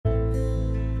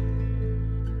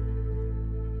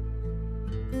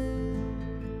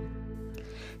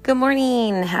Good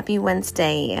morning. Happy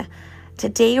Wednesday.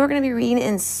 Today we're going to be reading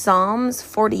in Psalms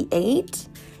 48.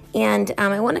 And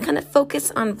I want to kind of focus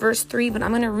on verse 3, but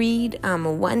I'm going to read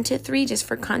 1 to 3 just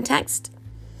for context.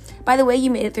 By the way,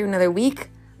 you made it through another week.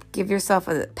 Give yourself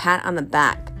a pat on the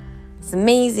back. It's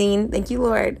amazing. Thank you,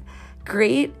 Lord.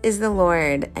 Great is the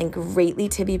Lord and greatly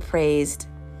to be praised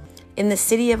in the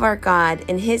city of our God,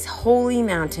 in his holy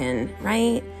mountain,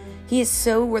 right? He is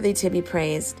so worthy to be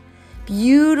praised.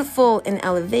 Beautiful in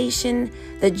elevation,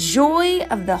 the joy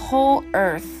of the whole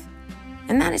earth.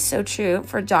 And that is so true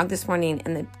for a jog this morning.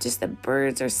 And the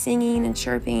birds are singing and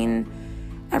chirping.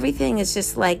 Everything is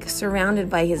just like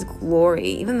surrounded by his glory.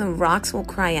 Even the rocks will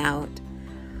cry out.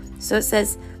 So it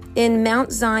says, in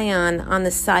Mount Zion on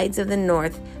the sides of the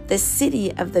north, the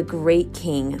city of the great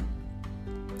king.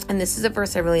 And this is a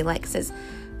verse I really like. It says,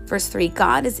 verse 3,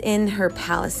 God is in her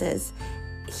palaces.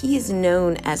 He is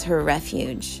known as her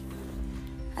refuge.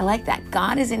 I like that.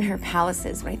 God is in her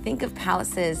palaces. When I think of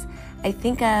palaces, I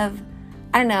think of,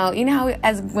 I don't know, you know how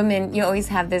as women, you always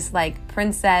have this like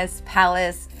princess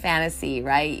palace fantasy,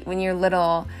 right? When you're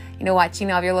little,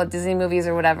 watching all of your little Disney movies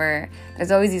or whatever, there's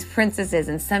always these princesses.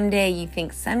 And someday you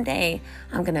think, someday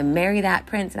I'm going to marry that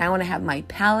prince and I want to have my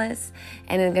palace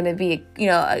and I'm going to be,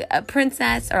 a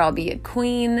princess, or I'll be a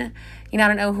queen. I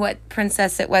don't know what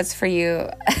princess it was for you.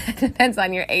 Depends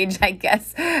on your age, I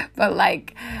guess. But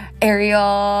like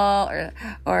Ariel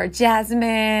or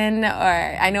Jasmine, or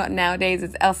I know nowadays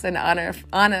it's Elsa and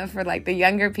Anna for like the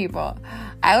younger people.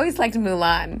 I always liked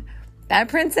Mulan. That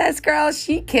princess girl,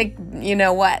 she kicked,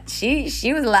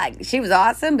 she was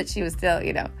awesome, but she was still,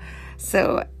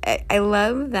 So I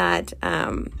love that.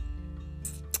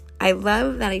 I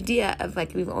love that idea of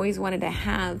like, we've always wanted to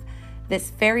have this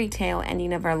fairy tale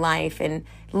ending of our life and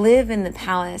live in the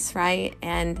palace, right?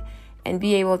 And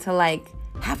be able to like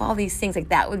have all these things, like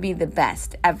that would be the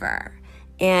best ever.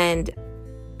 And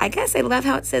I guess I love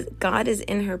how it says God is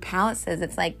in her palaces.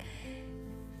 It's like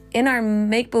in our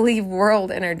make-believe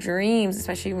world, in our dreams,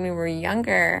 especially when we were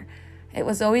younger, it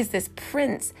was always this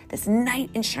prince, this knight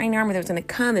in shining armor that was going to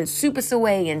come and swoop us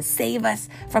away and save us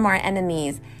from our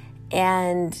enemies.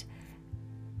 And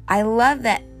I love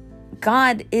that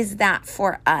God is that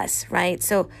for us, right?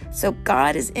 So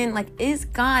God is is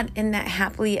God in that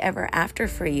happily ever after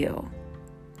for you?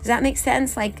 Does that make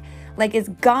sense? Like is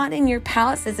God in your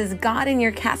palaces? Is God in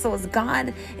your castle? Is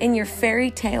God in your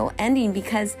fairy tale ending?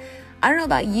 Because I don't know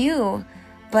about you,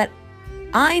 but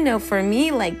I know for me,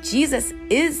 like Jesus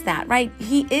is that, right?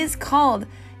 He is called,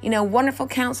 Wonderful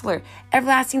Counselor,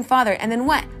 Everlasting Father, and then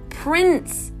what?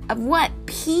 Prince of what?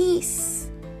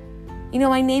 Peace.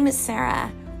 My name is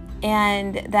Sarah,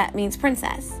 and that means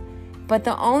princess. But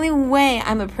the only way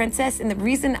I'm a princess, and the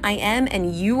reason I am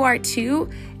and you are too,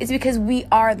 is because we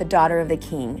are the daughter of the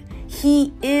King.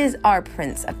 He is our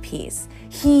Prince of Peace.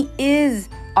 He is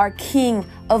our King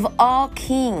of all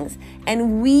kings.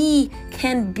 And we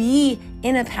can be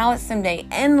in a palace someday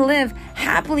and live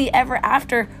happily ever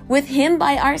after with him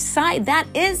by our side. That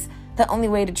is the only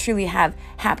way to truly have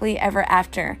happily ever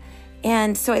after.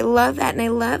 And so I love that. And I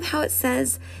love how it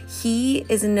says he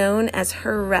is known as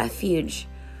her refuge.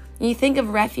 When you think of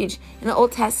refuge in the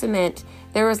Old Testament,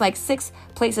 there was like 6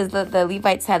 places that the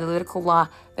Levites had, the Levitical law,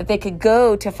 that they could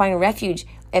go to find refuge.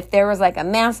 If there was like a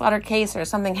manslaughter case or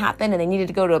something happened and they needed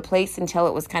to go to a place until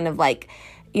it was kind of like,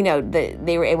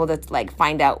 they were able to like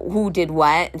find out who did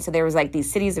what. And so there was like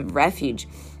these cities of refuge.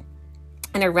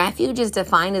 And a refuge is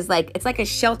defined as like, it's like a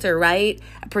shelter, right?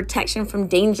 A protection from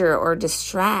danger or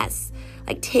distress.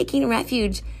 Like taking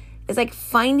refuge is like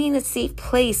finding a safe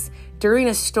place during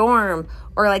a storm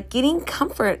or like getting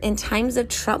comfort in times of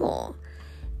trouble.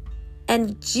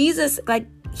 And Jesus, like,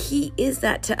 he is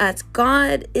that to us.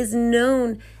 God is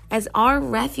known as our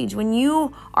refuge. When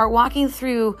you are walking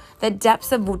through the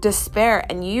depths of despair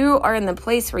and you are in the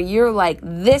place where you're like,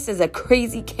 this is a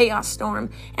crazy chaos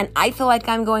storm and I feel like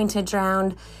I'm going to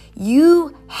drown,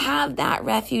 you have that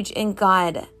refuge in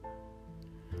God.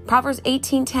 Proverbs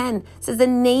 18:10 says, the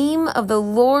name of the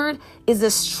Lord is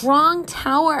a strong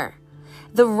tower.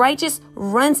 The righteous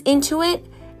runs into it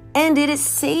and it is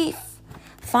safe.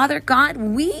 Father God,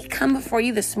 we come before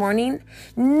you this morning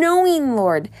knowing,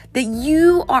 Lord, that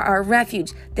you are our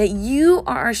refuge, that you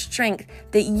are our strength,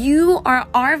 that you are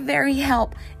our very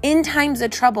help in times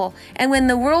of trouble. And when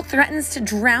the world threatens to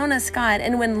drown us, God,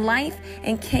 and when life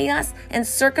and chaos and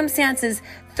circumstances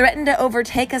threaten to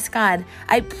overtake us, God,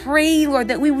 I pray, Lord,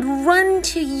 that we would run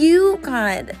to you,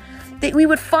 God. that we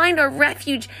would find our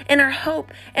refuge and our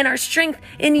hope and our strength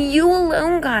in you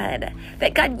alone, God.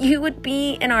 That, God, you would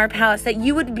be in our palace, that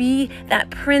you would be that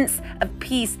Prince of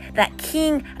Peace, that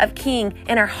King of Kings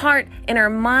in our heart, in our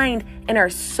mind, in our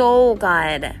soul,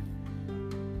 God.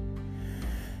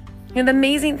 The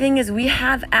amazing thing is we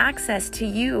have access to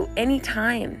you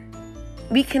anytime.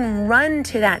 We can run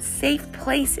to that safe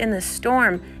place in the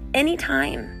storm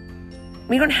anytime.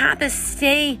 We don't have to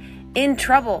stay in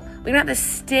trouble. We don't have to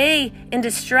stay in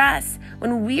distress.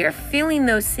 When we are feeling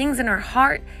those things in our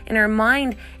heart, in our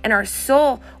mind, in our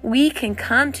soul, we can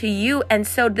come to you. And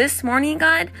so this morning,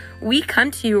 God, we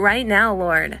come to you right now,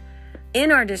 Lord,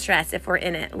 in our distress, if we're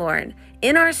in it, Lord,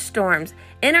 in our storms,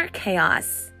 in our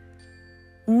chaos,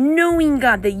 knowing,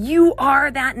 God, that you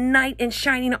are that knight in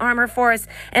shining armor for us,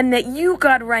 and that you,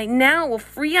 God, right now will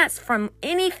free us from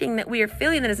anything that we are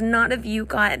feeling that is not of you,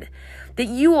 God. That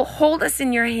you will hold us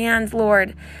in your hands,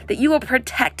 Lord. That you will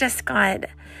protect us, God.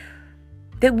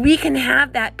 That we can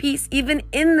have that peace even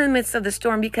in the midst of the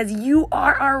storm because you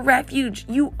are our refuge.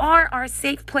 You are our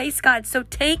safe place, God. So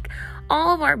take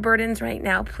all of our burdens right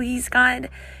now, please, God.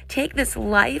 Take this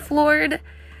life, Lord.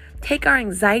 Take our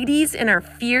anxieties and our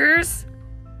fears,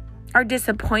 our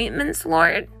disappointments,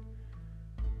 Lord.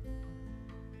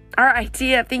 Our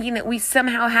idea of thinking that we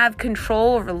somehow have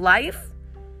control over life.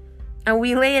 And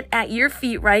we lay it at your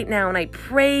feet right now. And I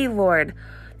pray, Lord,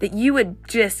 that you would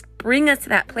just bring us to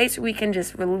that place where we can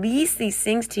just release these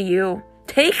things to you.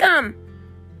 Take them.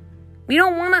 We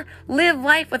don't want to live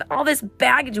life with all this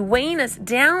baggage weighing us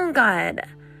down, God.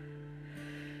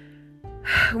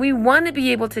 We want to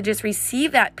be able to just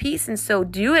receive that peace, and so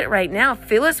do it right now.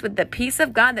 Fill us with the peace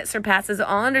of God that surpasses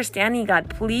all understanding, God,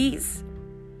 please.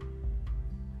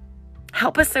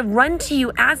 Help us to run to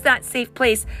you as that safe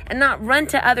place and not run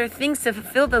to other things to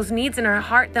fulfill those needs in our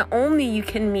heart that only you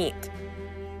can meet.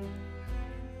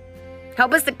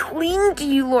 Help us to cling to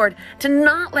you, Lord, to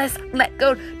not let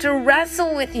go, to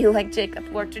wrestle with you like Jacob,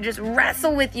 Lord, to just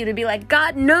wrestle with you, to be like,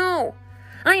 God, no,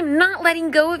 I am not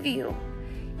letting go of you.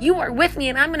 You are with me,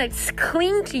 and I'm going to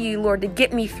cling to you, Lord, to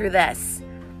get me through this.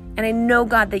 And I know,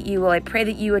 God, that you will. I pray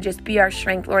that you would just be our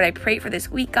strength, Lord. I pray for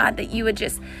this week, God, that you would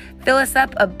just fill us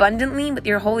up abundantly with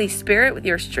your Holy Spirit, with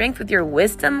your strength, with your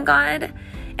wisdom, God,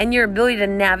 and your ability to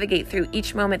navigate through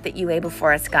each moment that you lay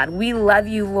before us, God. We love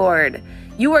you, Lord.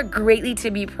 You are greatly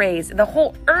to be praised. The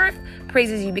whole earth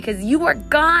praises you because you are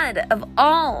God of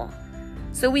all.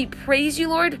 So we praise you,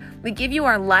 Lord. We give you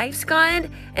our lives, God,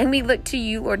 and we look to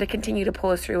you, Lord, to continue to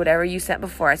pull us through whatever you set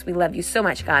before us. We love you so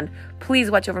much, God.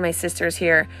 Please watch over my sisters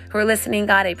here who are listening,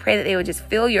 God. I pray that they would just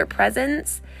feel your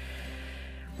presence.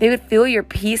 They would feel your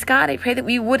peace, God. I pray that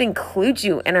we would include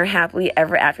you in our happily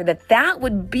ever after, that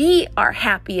would be our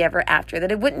happy ever after,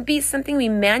 that it wouldn't be something we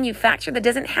manufacture that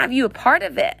doesn't have you a part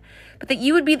of it, but that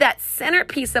you would be that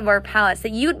centerpiece of our palace,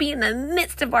 that you would be in the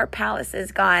midst of our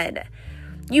palaces, God.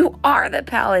 You are the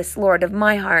palace, Lord, of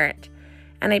my heart.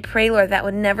 And I pray, Lord, that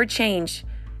would never change.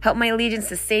 Help my allegiance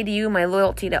to stay to you, my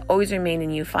loyalty to always remain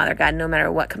in you, Father God, no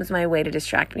matter what comes my way to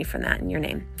distract me from that. In your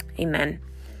name, amen.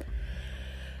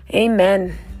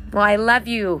 Amen. Well, I love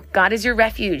you. God is your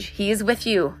refuge. He is with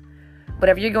you.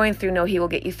 Whatever you're going through, know he will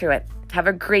get you through it. Have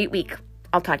a great week.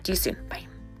 I'll talk to you soon. Bye.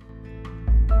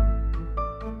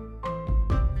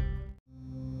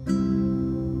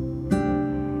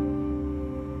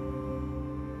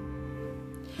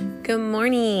 Good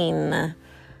morning.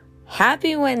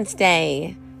 Happy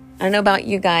Wednesday. I don't know about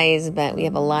you guys, but we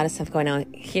have a lot of stuff going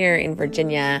on here in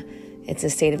Virginia. It's a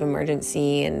state of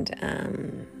emergency,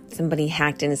 and somebody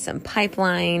hacked into some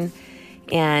pipeline.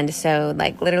 And so,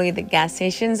 literally the gas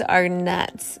stations are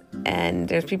nuts. And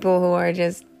there's people who are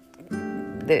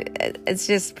it's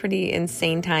just pretty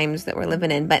insane times that we're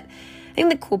living in. But I think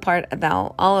the cool part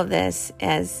about all of this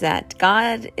is that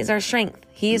God is our strength.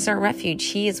 He is our refuge.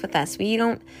 He is with us. We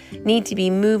don't need to be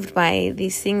moved by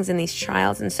these things and these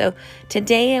trials. And so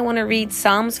today I want to read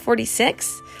Psalms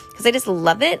 46 because I just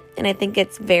love it. And I think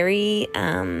it's very,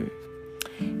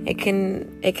 it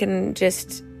can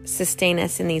just sustain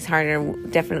us in these harder,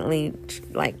 definitely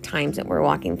times that we're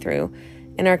walking through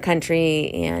in our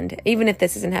country. And even if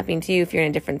this isn't happening to you, if you're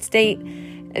in a different state,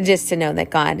 just to know that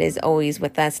God is always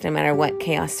with us, no matter what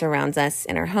chaos surrounds us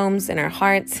in our homes, in our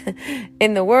hearts,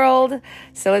 in the world.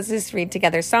 So let's just read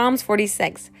together. Psalms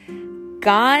 46.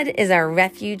 God is our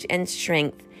refuge and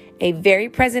strength, a very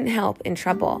present help in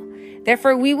trouble.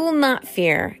 Therefore we will not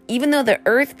fear, even though the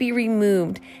earth be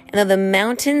removed, and though the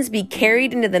mountains be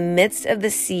carried into the midst of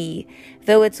the sea,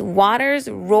 though its waters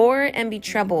roar and be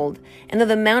troubled, and though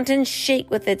the mountains shake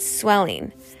with its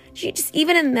swelling.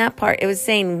 Even in that part, it was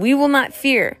saying, we will not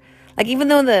fear. Like, even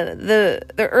though the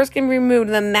earth's going to be removed,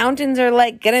 the mountains are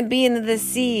like going to be into the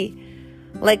sea.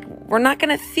 Like, we're not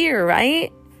going to fear,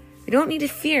 right? We don't need to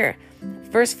fear.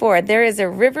 Verse 4, there is a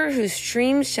river whose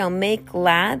streams shall make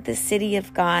glad the city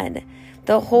of God,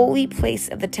 the holy place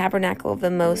of the tabernacle of the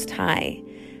Most High.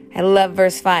 I love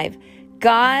verse 5.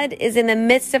 God is in the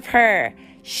midst of her.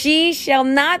 She shall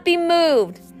not be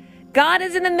moved. God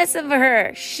is in the midst of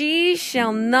her. She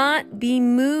shall not be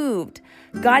moved.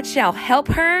 God shall help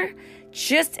her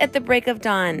just at the break of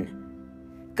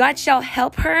dawn. God shall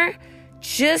help her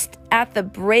just at the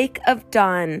break of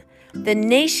dawn. The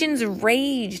nations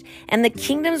raged and the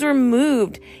kingdoms were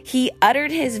moved. He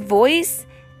uttered his voice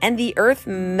and the earth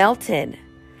melted.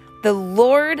 The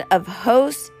Lord of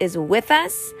hosts is with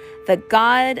us. The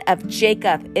God of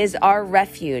Jacob is our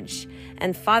refuge.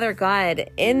 And Father God,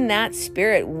 in that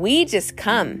spirit, we just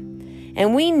come.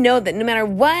 And we know that no matter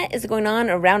what is going on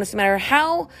around us, no matter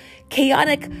how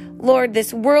chaotic, Lord,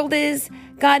 this world is,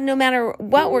 God, no matter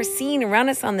what we're seeing around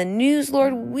us on the news,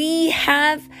 Lord, we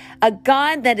have a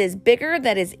God that is bigger,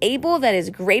 that is able, that is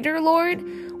greater, Lord.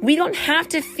 We don't have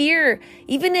to fear,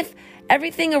 even if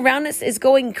everything around us is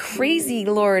going crazy,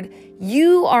 Lord.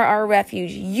 You are our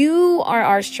refuge. You are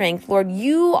our strength, Lord.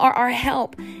 You are our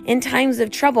help in times of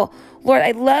trouble. Lord,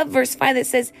 I love verse 5 that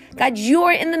says, God, you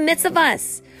are in the midst of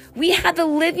us. We have the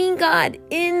living God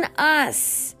in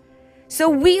us. So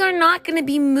we are not going to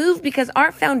be moved because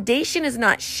our foundation is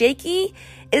not shaky.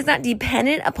 It is not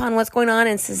dependent upon what's going on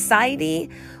in society.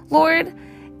 Lord,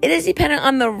 it is dependent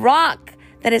on the rock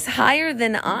that is higher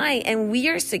than I, and we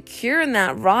are secure in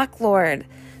that rock, Lord.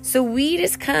 So we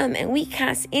just come and we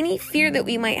cast any fear that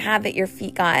we might have at your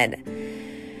feet, God.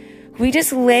 We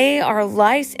just lay our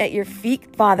lives at your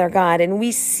feet, Father God, and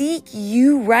we seek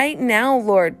you right now,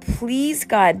 Lord. Please,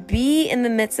 God, be in the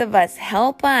midst of us.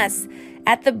 Help us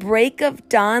at the break of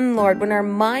dawn, Lord, when our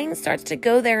mind starts to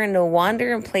go there and to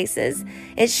wander in places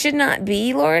it should not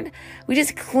be, Lord. We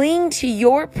just cling to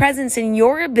your presence and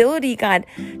your ability, God,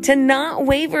 to not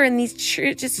waver in these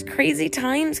just crazy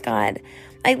times, God.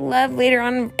 I love later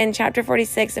on in chapter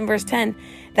 46 and verse 10,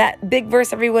 that big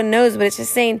verse everyone knows, but it's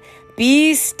just saying,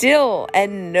 be still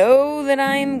and know that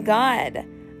I am God.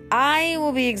 I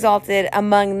will be exalted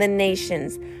among the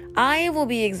nations. I will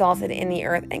be exalted in the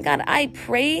earth. And God, I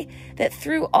pray that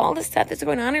through all the stuff that's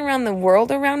going on around the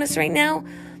world around us right now,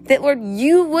 that, Lord,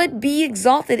 you would be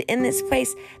exalted in this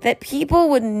place, that people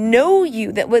would know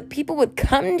you, that people would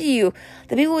come to you,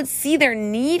 that people would see their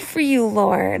need for you,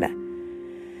 Lord.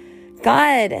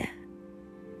 God,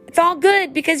 it's all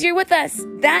good because you're with us.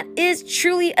 That is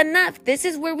truly enough. This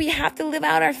is where we have to live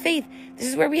out our faith. This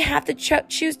is where we have to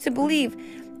choose to believe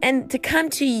and to come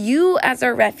to you as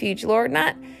our refuge, Lord,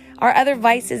 not our other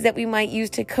vices that we might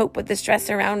use to cope with the stress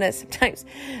around us. Sometimes,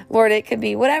 Lord, it could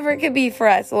be whatever it could be for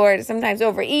us, Lord. Sometimes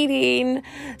overeating,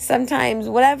 sometimes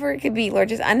whatever it could be, Lord,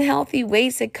 just unhealthy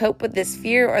ways to cope with this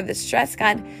fear or the stress,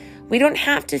 God. We don't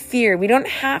have to fear. We don't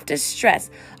have to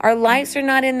stress. Our lives are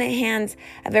not in the hands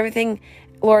of everything,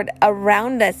 Lord,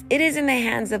 around us. It is in the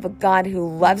hands of a God who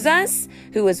loves us,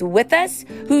 who is with us,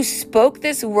 who spoke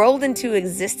this world into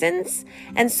existence.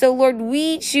 And so, Lord,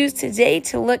 we choose today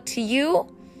to look to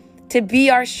you to be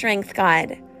our strength,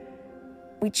 God.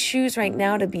 We choose right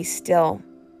now to be still,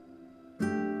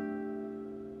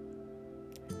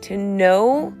 to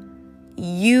know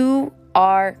you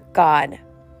are God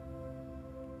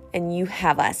and you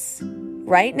have us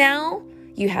right now.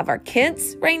 You have our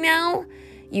kids right now.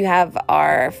 You have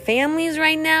our families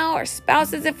right now, our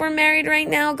spouses if we're married right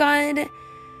now, God.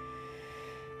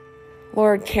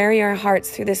 Lord, carry our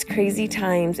hearts through this crazy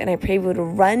times, and I pray we would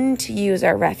run to you as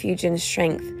our refuge and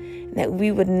strength, and that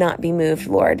we would not be moved,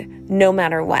 Lord, no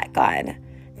matter what, God.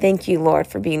 Thank you, Lord,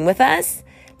 for being with us.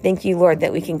 Thank you, Lord,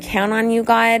 that we can count on you,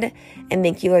 God, and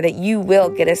thank you, Lord, that you will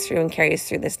get us through and carry us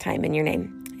through this time in your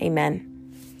name. Amen.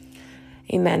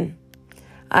 Amen.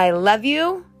 I love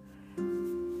you.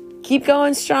 Keep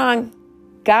going strong.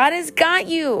 God has got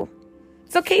you.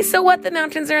 It's okay, so what? The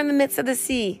mountains are in the midst of the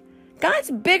sea.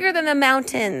 God's bigger than the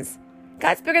mountains.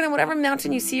 God's bigger than whatever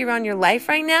mountain you see around your life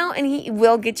right now, and he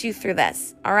will get you through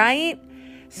this, all right?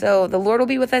 So the Lord will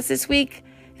be with us this week.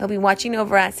 He'll be watching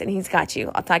over us, and he's got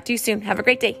you. I'll talk to you soon. Have a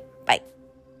great day. Bye.